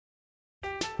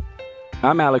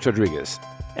I'm Alex Rodriguez.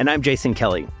 And I'm Jason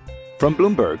Kelly. From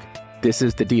Bloomberg, this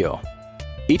is The Deal.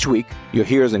 Each week, you'll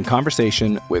hear us in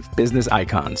conversation with business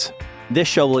icons. This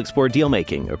show will explore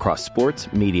deal-making across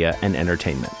sports, media, and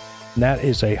entertainment. That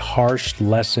is a harsh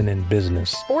lesson in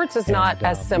business. Sports is not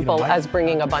as simple as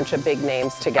bringing a bunch of big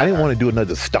names together. I didn't want to do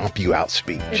another stomp you out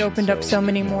speech. It opened up so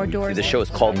many more doors. The show is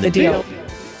called The Deal.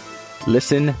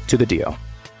 Listen to The Deal.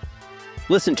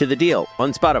 Listen to The Deal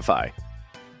on Spotify.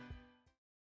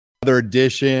 Another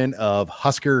edition of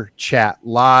Husker Chat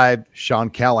Live.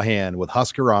 Sean Callahan with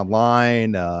Husker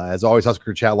Online. As always,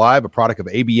 Husker Chat Live, a product of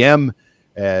ABM.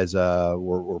 As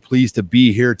we're pleased to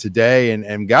be here today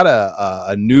and got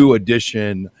a new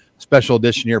edition, special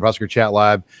edition here of Husker Chat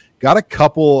Live. Got a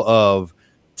couple of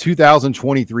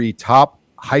 2023 top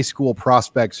high school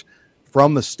prospects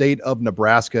from the state of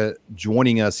Nebraska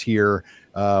joining us here.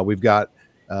 We've got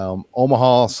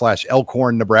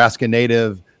Omaha/Elkhorn, Nebraska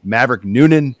native Maverick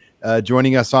Noonan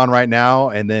joining us on right now,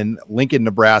 and then Lincoln,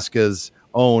 Nebraska's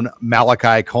own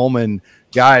Malachi Coleman.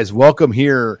 Guys, welcome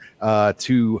here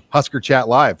to Husker Chat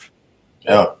Live.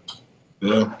 Yeah,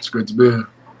 it's great to be here.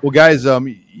 Well, guys,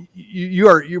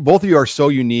 you both of you are so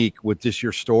unique with just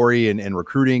your story and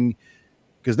recruiting,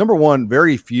 because number one,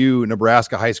 very few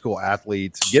Nebraska high school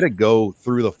athletes get to go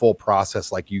through the full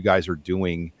process like you guys are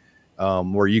doing,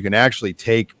 where you can actually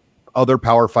take other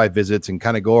Power 5 visits and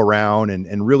kind of go around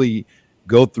and really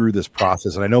go through this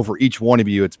process. And I know for each one of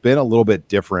you, it's been a little bit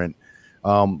different.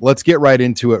 Let's get right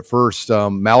into it first.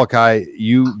 Malachi,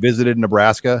 you visited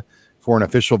Nebraska for an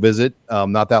official visit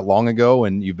not that long ago,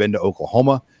 and you've been to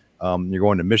Oklahoma. You're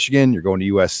going to Michigan. You're going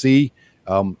to USC.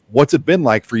 What's it been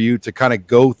like for you to kind of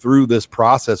go through this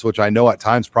process, which I know at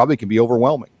times probably can be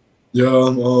overwhelming? Yeah,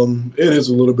 it is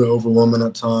a little bit overwhelming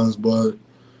at times, but,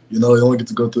 you only get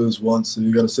to go through this once, so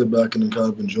you got to sit back and kind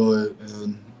of enjoy it.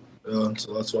 And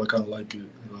so that's why I kind of like it.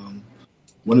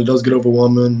 When it does get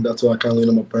overwhelming, that's why I kind of lean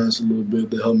on my parents a little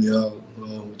bit. They help me out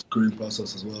with the creating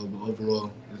process as well. But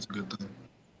overall, it's a good thing.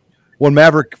 Well,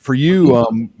 Maverick, for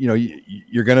you,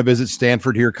 you're going to visit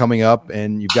Stanford here coming up,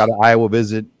 and you've got an Iowa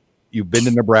visit. You've been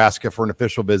to Nebraska for an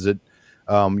official visit.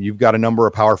 You've got a number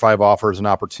of Power 5 offers and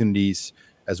opportunities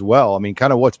as well. I mean,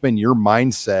 kind of what's been your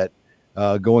mindset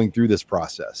going through this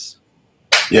process?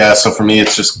 Yeah, so for me,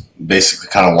 it's just basically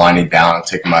kind of winding down and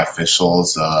taking my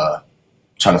officials,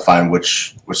 trying to find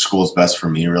which school is best for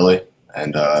me, really.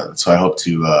 And so I hope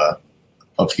to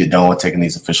get done with taking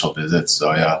these official visits.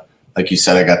 So, yeah, like you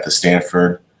said, I got the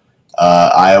Stanford,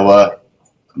 Iowa.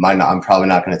 I'm probably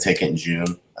not going to take it in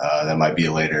June. That might be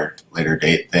a later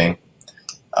date thing.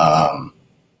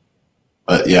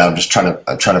 But, yeah, I'm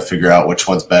trying to figure out which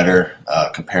one's better,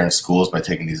 comparing schools by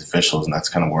taking these officials, and that's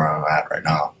kind of where I'm at right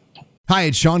now. Hi,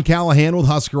 it's Sean Callahan with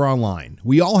Husker Online.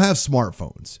 We all have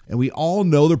smartphones, and we all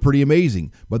know they're pretty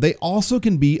amazing, but they also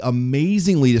can be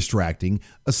amazingly distracting,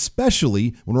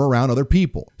 especially when we're around other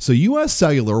people. So US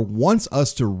Cellular wants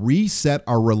us to reset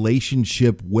our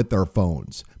relationship with our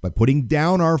phones by putting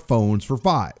down our phones for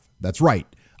 $5. That's right.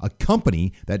 A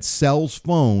company that sells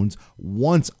phones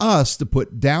wants us to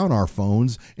put down our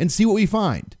phones and see what we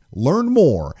find. Learn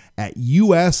more at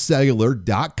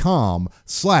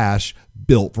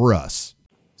uscellular.com/built for us.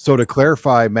 So to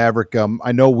clarify, Maverick,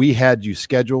 I know we had you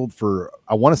scheduled for,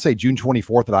 I want to say June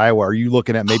 24th at Iowa. Are you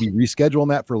looking at maybe rescheduling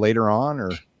that for later on,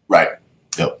 or? Right.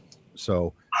 Yep.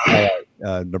 So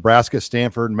Nebraska,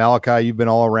 Stanford, Malachi, you've been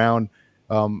all around.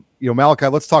 Malachi,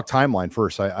 let's talk timeline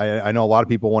first. I know a lot of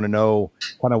people want to know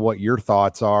kind of what your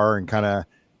thoughts are and kind of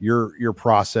your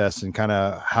process and kind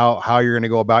of how you're going to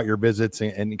go about your visits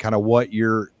and kind of what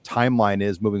your timeline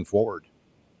is moving forward.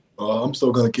 I'm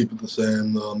still going to keep it the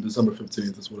same. December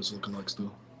 15th is what it's looking like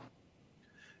still.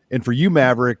 And for you,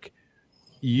 Maverick,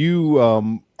 you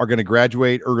are going to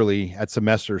graduate early at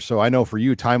semester. So I know for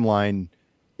you, timeline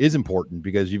is important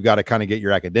because you've got to kind of get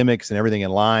your academics and everything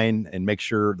in line and make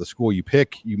sure the school you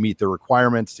pick, you meet the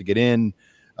requirements to get in.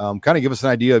 Kind of give us an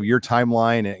idea of your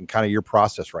timeline and kind of your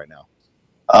process right now.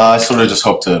 I sort of just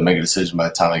hope to make a decision by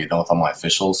the time I get done with all my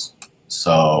officials.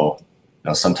 So,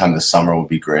 sometime this summer would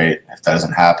be great. If that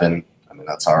doesn't happen, I mean,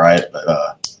 that's all right. But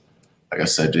like I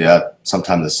said, yeah,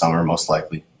 sometime this summer, most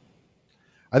likely.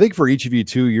 I think for each of you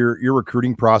too, your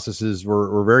recruiting processes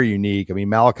were very unique. I mean,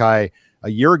 Malachi, a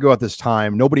year ago at this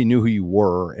time, nobody knew who you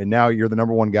were, and now you're the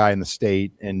number one guy in the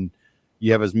state, and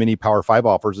you have as many Power 5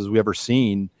 offers as we ever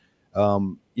seen.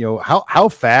 How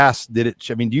fast did it?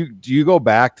 I mean, do you go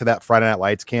back to that Friday Night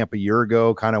Lights camp a year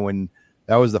ago, kind of when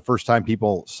that was the first time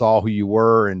people saw who you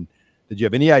were, and did you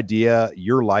have any idea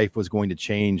your life was going to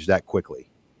change that quickly?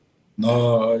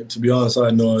 No, to be honest, I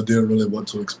had no idea really what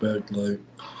to expect. Like,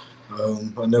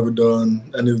 I never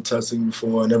done any of the testing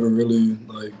before. I never really,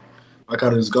 I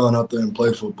kind of just gone out there and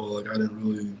played football. I didn't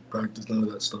really practice none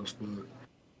of that stuff. But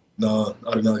no,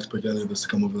 I did not expect any of this to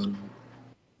come over that.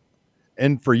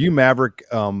 And for you, Maverick,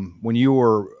 when you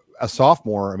were a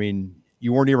sophomore,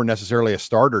 you weren't even necessarily a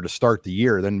starter to start the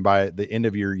year. Then by the end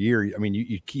of your year,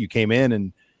 you came in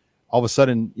and all of a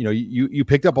sudden, you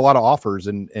picked up a lot of offers.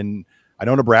 And I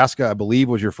know Nebraska, I believe,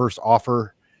 was your first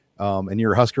offer. And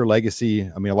your Husker legacy.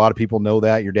 A lot of people know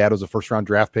that your dad was a first-round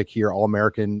draft pick here,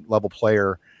 All-American level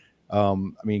player.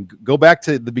 Go back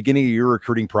to the beginning of your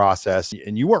recruiting process,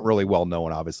 and you weren't really well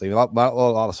known, obviously. A lot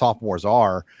of sophomores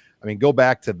are. Go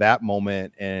back to that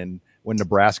moment and when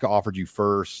Nebraska offered you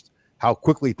first, how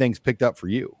quickly things picked up for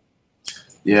you.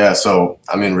 Yeah, so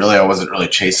really, I wasn't really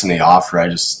chasing the offer. I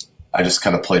just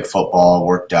kind of played football,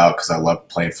 worked out because I loved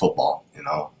playing football,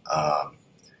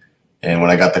 And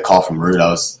when I got the call from Root, I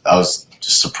was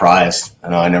just surprised.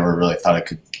 I never really thought it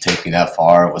could take me that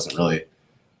far. It wasn't really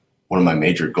one of my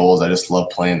major goals. I just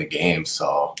love playing the game,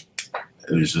 so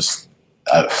it was just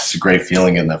it's a great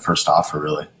feeling in that first offer,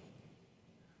 really.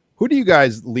 Who do you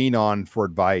guys lean on for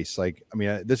advice?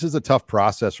 This is a tough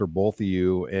process for both of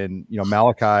you. And,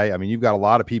 Malachi, you've got a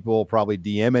lot of people probably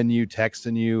DMing you,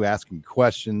 texting you, asking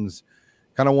questions,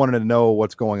 kind of wanting to know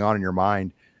what's going on in your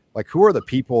mind. Who are the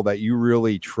people that you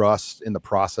really trust in the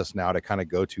process now to kind of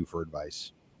go to for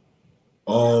advice?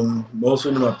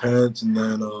 Mostly my parents, and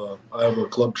then I have a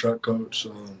club track coach.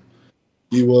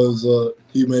 He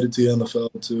made it to the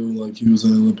NFL too. He was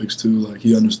in the Olympics too.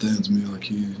 He understands me.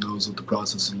 He knows what the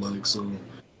process is like. So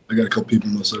I got a couple people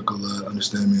in my circle that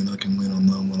understand me, and I can lean on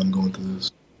them when I'm going through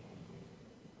this.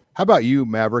 How about you,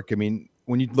 Maverick?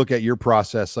 When you look at your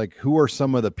process, who are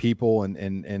some of the people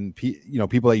and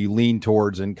people that you lean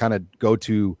towards and kind of go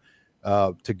to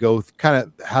go kind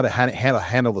of how to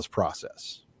handle this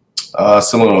process?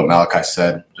 Similar to what Malachi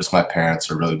said, just my parents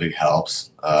are really big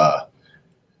helps.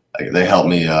 They help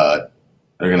me. They're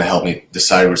going to help me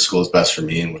decide which school is best for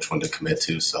me and which one to commit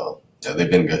to. So yeah,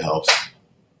 they've been good helps.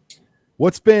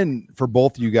 What's been for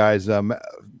both of you guys?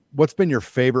 What's been your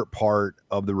favorite part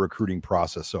of the recruiting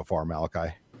process so far,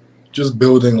 Malachi? Just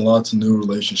building lots of new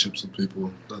relationships with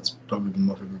people. That's probably been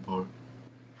my favorite part.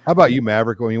 How about you,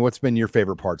 Maverick? What's been your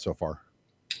favorite part so far?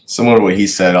 Similar to what he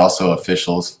said, also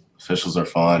officials. Officials are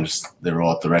fun. Just they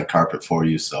roll out the red carpet for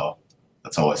you, so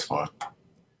that's always fun.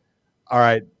 All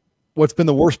right. What's been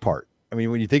the worst part?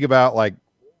 When you think about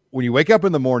when you wake up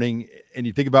in the morning and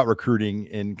you think about recruiting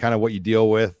and kind of what you deal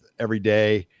with every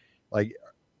day,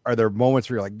 are there moments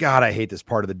where you're like, God, I hate this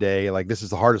part of the day. This is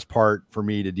the hardest part for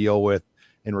me to deal with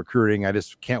in recruiting. I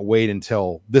just can't wait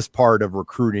until this part of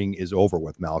recruiting is over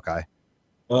with, Malachi.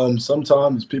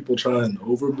 Sometimes people try and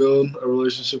overbuild a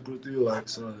relationship with you.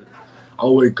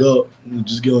 I'll wake up and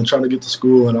just trying to get to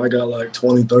school, and I got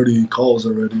 20, 30 calls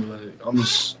already. I'm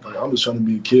just trying to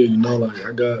be a kid,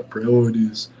 I got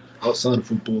priorities outside of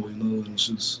football, and it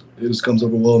just comes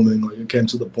overwhelming. It came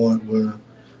to the point where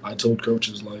I told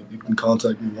coaches, you can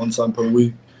contact me one time per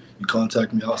week. You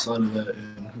contact me outside of that,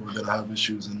 and we're gonna have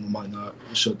issues, and we might not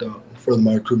shut down further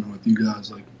my recruitment with you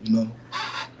guys.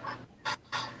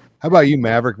 How about you,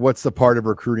 Maverick? What's the part of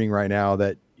recruiting right now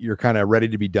that you're kind of ready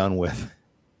to be done with?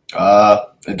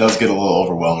 It does get a little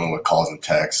overwhelming with calls and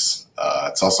texts.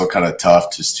 It's also kind of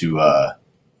tough just to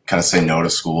kind of say no to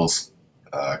schools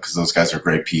because those guys are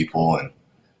great people,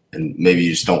 and maybe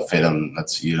you just don't fit them.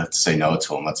 You have to say no to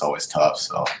them. That's always tough.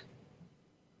 So,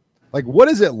 what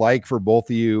is it like for both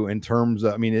of you in terms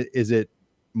of? Is it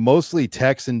mostly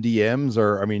texts and DMs,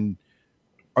 or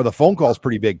are the phone calls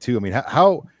pretty big too?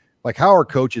 How are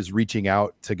coaches reaching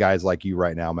out to guys like you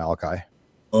right now, Malachi?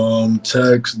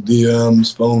 Text,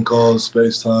 DMs, phone calls,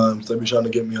 FaceTimes. They be trying to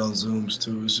get me on Zooms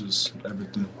too. It's just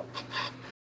everything.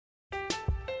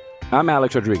 I'm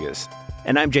Alex Rodriguez.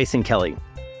 And I'm Jason Kelly.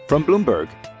 From Bloomberg,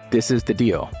 this is The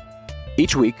Deal.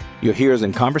 Each week, you'll hear us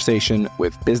in conversation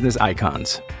with business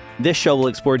icons. This show will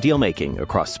explore deal-making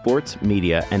across sports,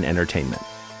 media, and entertainment.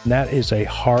 That is a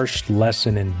harsh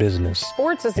lesson in business.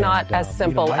 Sports is not as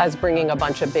simple as bringing a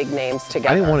bunch of big names together.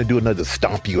 I didn't want to do another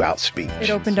stomp you out speech. It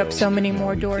opened up so many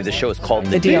more doors. The show is called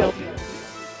The Deal.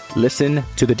 Listen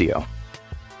to The Deal.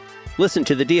 Listen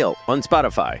to The Deal on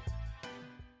Spotify.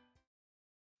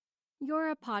 You're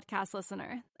a podcast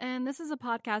listener, and this is a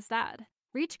podcast ad.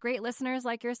 Reach great listeners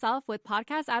like yourself with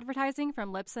podcast advertising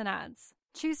from Libsyn Ads.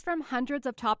 Choose from hundreds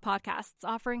of top podcasts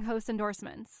offering host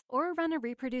endorsements, or run a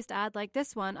reproduced ad like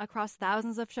this one across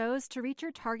thousands of shows to reach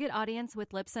your target audience with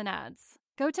Libsyn Ads.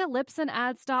 Go to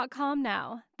libsynads.com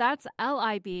now. That's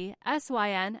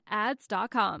LIBSYN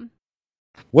ads.com.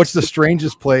 What's the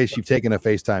strangest place you've taken a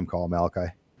FaceTime call,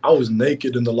 Malachi? I was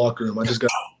naked in the locker room. I just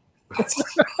got my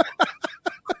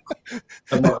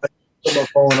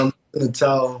phone. I'm in a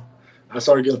towel. I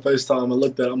started getting FaceTime. I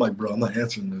looked at it. I'm like, bro, I'm not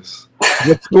answering this.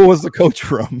 What school was the coach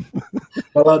from? Am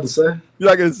I allowed to say? You're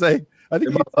not going to say? I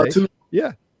think you allowed to?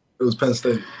 Yeah. It was Penn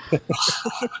State.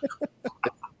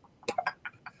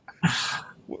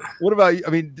 What about you? I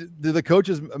mean, do the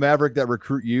coaches, Maverick, that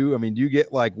recruit you? I mean, do you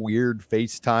get like weird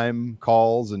FaceTime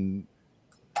calls and?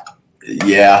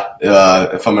 Yeah,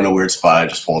 if I'm in a weird spot, I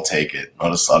just won't take it. I'll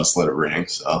just let it ring.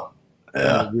 So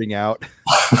yeah, ring out.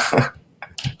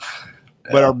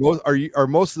 But are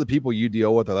most of the people you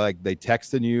deal with, are like they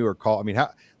texting you or call? I mean,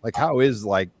 how is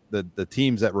like the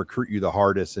teams that recruit you the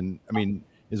hardest? And I mean,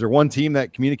 is there one team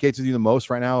that communicates with you the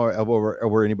most right now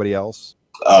over anybody else?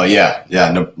 Oh yeah.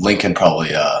 No, Lincoln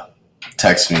probably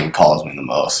texts me and calls me the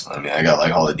most. I mean, I got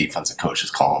like all the defensive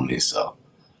coaches calling me, so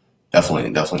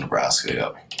definitely Nebraska. Yeah.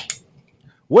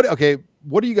 What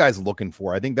are you guys looking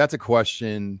for? I think that's a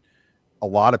question a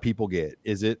lot of people get.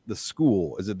 Is it the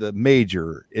school? Is it the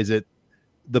major? Is it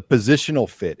the positional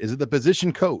fit? Is it the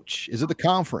position coach? Is it the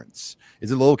conference?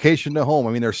 Is it the location to home?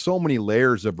 I mean, there's so many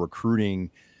layers of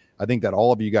recruiting, I think, that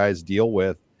all of you guys deal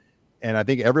with. And I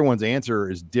think everyone's answer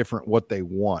is different what they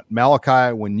want.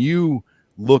 Malachi, when you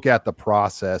look at the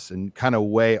process and kind of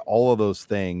weigh all of those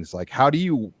things, like how do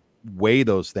you weigh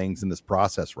those things in this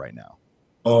process right now?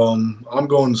 I'm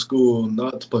going to school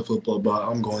not to play football, but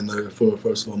I'm going there for,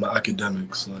 first of all, my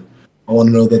academics. Like, I want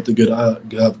to know that they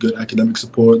have good academic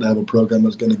support. They have a program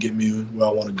that's going to get me where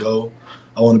I want to go.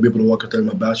 I want to be able to walk out there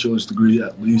with my bachelor's degree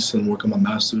at least and work on my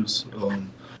master's. I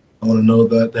want to know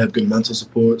that they have good mental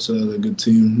support, so they're a good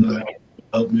team that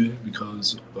help me,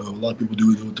 because a lot of people deal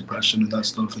with depression and that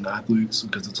stuff in athletes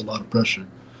because it's a lot of pressure.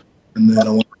 And then I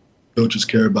want coaches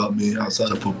care about me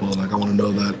outside of football. Like, I want to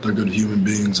know that they're good human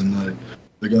beings and that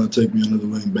they're going to take me under the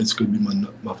wing, basically be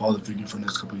my father figure for the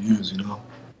next couple of years, you know?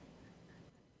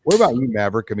 What about you,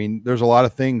 Maverick? I mean, there's a lot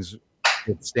of things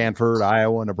with Stanford,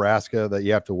 Iowa, Nebraska that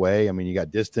you have to weigh. I mean, you got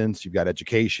distance, you've got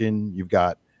education, you've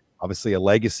got obviously a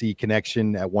legacy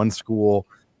connection at one school.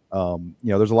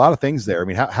 There's a lot of things there. I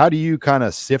mean, how do you kind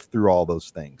of sift through all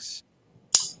those things?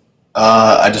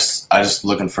 I just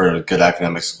looking for a good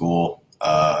academic school,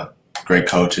 great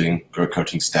coaching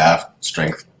staff,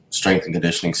 strength and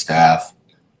conditioning staff,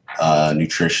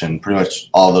 nutrition. Pretty much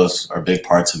all those are big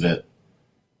parts of it.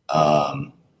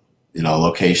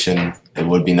 Location. It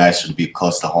would be nicer to be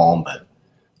close to home, but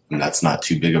that's not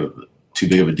too big of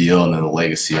a deal. And then the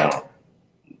legacy, that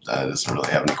doesn't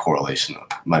really have any correlation with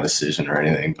my decision or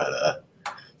anything. But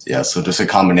so just a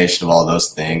combination of all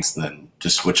those things, and then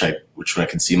just which I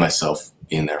can see myself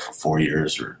being there for 4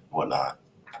 years or whatnot.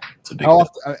 It's a big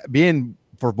being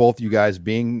for both you guys,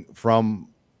 being from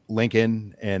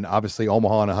Lincoln and obviously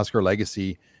Omaha and a Husker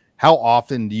legacy. How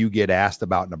often do you get asked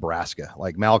about Nebraska?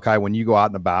 Like Malachi, when you go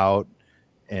out and about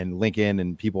and Lincoln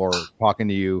and people are talking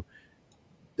to you,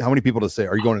 how many people to say,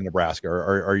 are you going to Nebraska?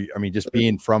 Or are you, I mean, just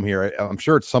being from here, I'm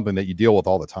sure it's something that you deal with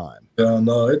all the time. Yeah,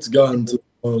 no, it's gotten to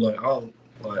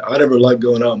I never liked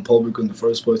going out in public in the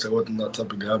first place. I wasn't that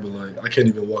type of guy, but like I can't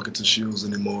even walk into Shields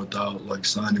anymore without like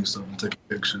signing stuff and taking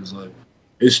pictures. Like,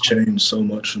 it's changed so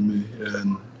much for me,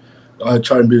 and I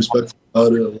try and be respectful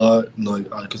about it a lot, and like,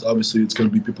 because obviously it's going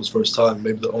to be people's first time,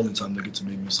 maybe the only time they get to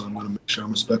meet me, so I'm going to make sure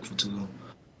I'm respectful to them.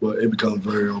 But it becomes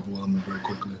very overwhelming very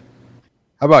quickly.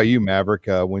 How about you, Maverick?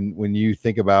 When you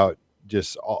think about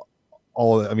just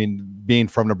being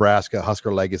from Nebraska,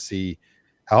 Husker legacy,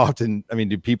 how often,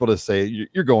 do people just say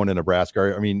you're going to Nebraska?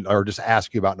 Or just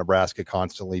ask you about Nebraska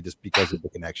constantly just because of the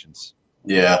connections?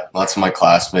 Yeah, lots of my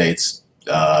classmates,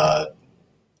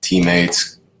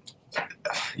 teammates,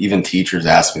 even teachers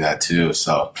ask me that too.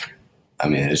 So,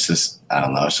 it's just, I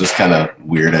don't know. It's just kind of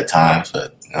weird at times,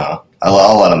 but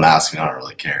I'll let them ask me. I don't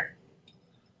really care.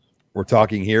 We're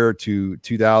talking here to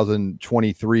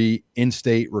 2023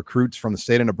 in-state recruits from the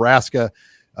state of Nebraska.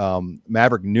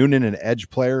 Maverick Noonan, an edge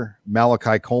player,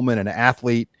 Malachi Coleman, an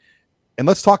athlete. And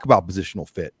let's talk about positional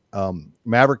fit.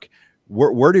 Maverick,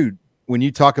 when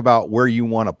you talk about where you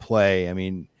want to play,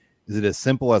 is it as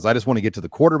simple as I just want to get to the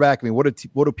quarterback? What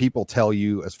do people tell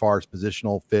you as far as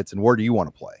positional fits, and where do you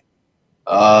want to play?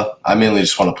 I mainly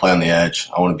just want to play on the edge.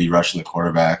 I want to be rushing the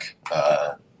quarterback,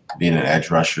 being an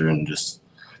edge rusher, and just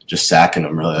sacking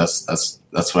them. Really, that's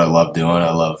what I love doing.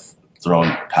 I love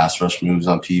throwing pass rush moves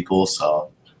on people.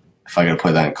 So if I got to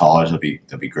play that in college,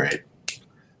 that'd be great.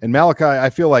 And Malachi, I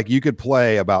feel like you could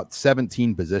play about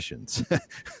 17 positions.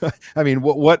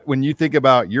 What when you think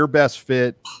about your best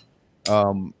fit,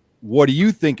 what do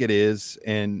you think it is,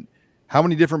 and how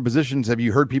many different positions have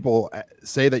you heard people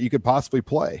say that you could possibly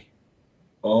play?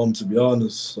 To be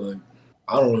honest, like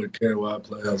I don't really care where I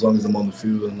play as long as I'm on the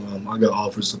field. And I got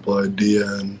offers to play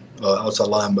DN, outside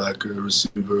linebacker,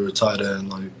 receiver, tight end.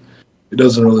 Like, it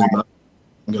doesn't really matter.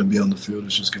 I'm going to be on the field.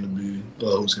 It's just going to be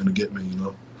who's going to get me, you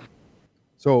know.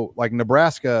 So, like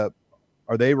Nebraska,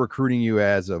 are they recruiting you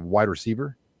as a wide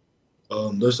receiver?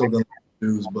 They're still going to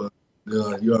use, but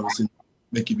yeah, you obviously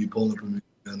Mickey be pulling for me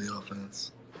on the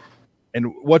offense.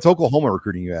 And what's Oklahoma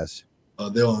recruiting you as?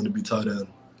 They want to be tight end.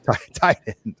 Tight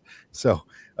end. So,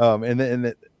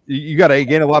 and you got to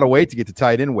gain a lot of weight to get to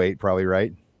tight end weight, probably,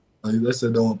 right? They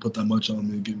said they don't want to put that much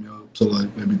on me, get me up to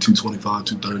like maybe 225,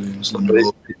 230, and just let me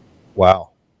roll. Wow.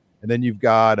 And then you've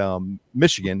got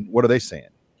Michigan. What are they saying?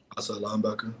 Outside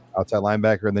linebacker. Outside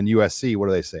linebacker. And then USC. What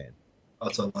are they saying?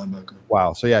 Outside linebacker.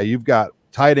 Wow. So, yeah, you've got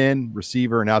tight end,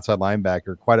 receiver, and outside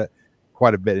linebacker quite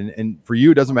a bit. And for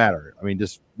you, it doesn't matter. I mean,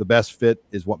 just the best fit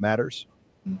is what matters.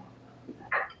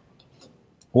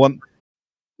 One.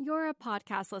 You're a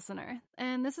podcast listener,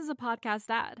 and this is a podcast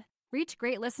ad. Reach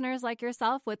great listeners like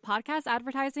yourself with podcast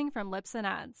advertising from Libsyn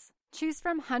Ads. Choose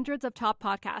from hundreds of top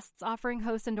podcasts offering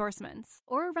host endorsements,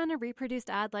 or run a reproduced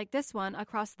ad like this one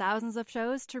across thousands of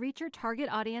shows to reach your target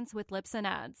audience with Libsyn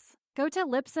Ads. Go to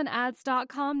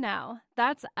libsynads.com now.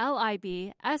 That's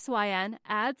LIBSYN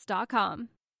ads.com.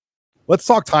 Let's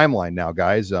talk timeline now,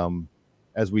 guys.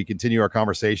 As we continue our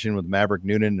conversation with Maverick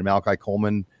Noonan and Malachi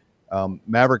Coleman.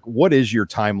 Maverick, what is your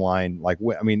timeline? Like,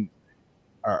 I mean,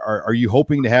 are you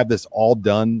hoping to have this all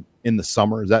done in the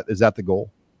summer? Is that the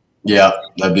goal? Yeah,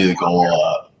 that'd be the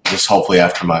goal. Just hopefully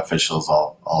after my officials,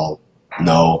 I'll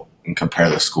know and compare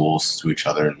the schools to each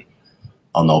other, and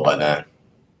I'll know by then.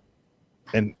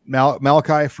 And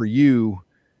Malachi, for you,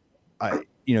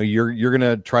 you're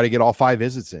gonna try to get all 5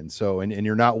 visits in. So, and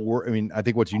you're not. I mean, I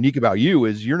think what's unique about you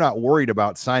is you're not worried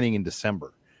about signing in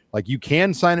December. Like, you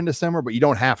can sign in December, but you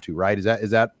don't have to, right? Is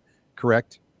that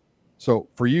correct? So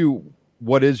for you,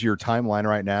 what is your timeline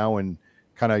right now, and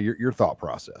kind of your thought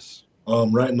process?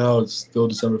 Right now it's still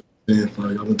December 15th.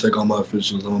 Like, I'm gonna take all my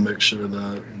officials. I'm gonna make sure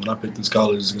that when I pick this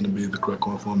college, it's gonna be the correct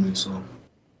one for me. So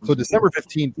December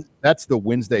 15th, that's the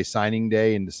Wednesday signing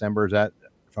day in December. Is that,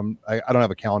 I don't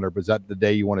have a calendar, but is that the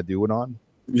day you want to do it on?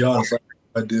 To be honest,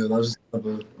 I did. I just have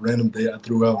a random date I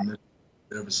threw out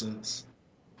ever since.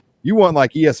 You want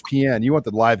like ESPN. You want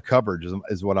the live coverage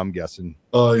is what I'm guessing.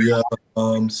 Yeah.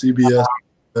 CBS,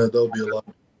 there'll be a lot.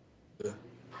 Yeah.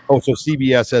 Oh, so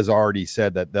CBS has already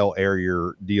said that they'll air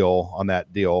your deal on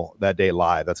that day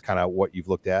live. That's kind of what you've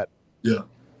looked at? Yeah.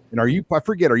 And are you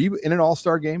in an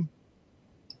all-star game?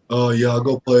 Yeah, I'll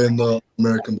go play in the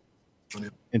American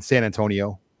in San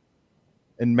Antonio.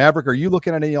 And Maverick, are you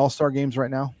looking at any all-star games right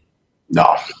now?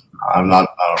 No, I'm not.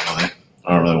 I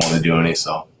don't really want to do any,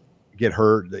 so. Get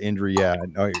hurt, the injury. Yeah, I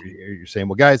know you're saying.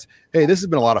 Well, guys, hey, this has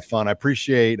been a lot of fun. I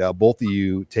appreciate both of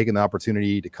you taking the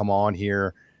opportunity to come on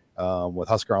here with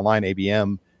Husker Online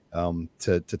ABM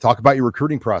to talk about your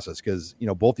recruiting process, because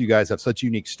both of you guys have such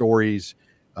unique stories.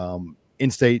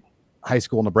 In-state high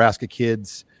school Nebraska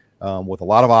kids with a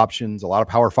lot of options, a lot of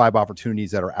Power 5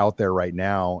 opportunities that are out there right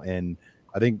now, and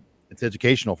I think it's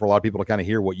educational for a lot of people to kind of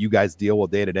hear what you guys deal with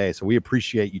day to day. So we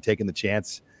appreciate you taking the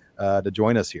chance to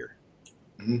join us here.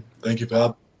 Thank you,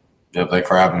 Bob. Yeah, thanks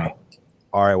for having me.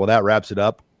 All right, well, that wraps it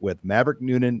up with Maverick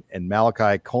Noonan and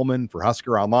Malachi Coleman for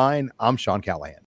Husker Online. I'm Sean Callahan.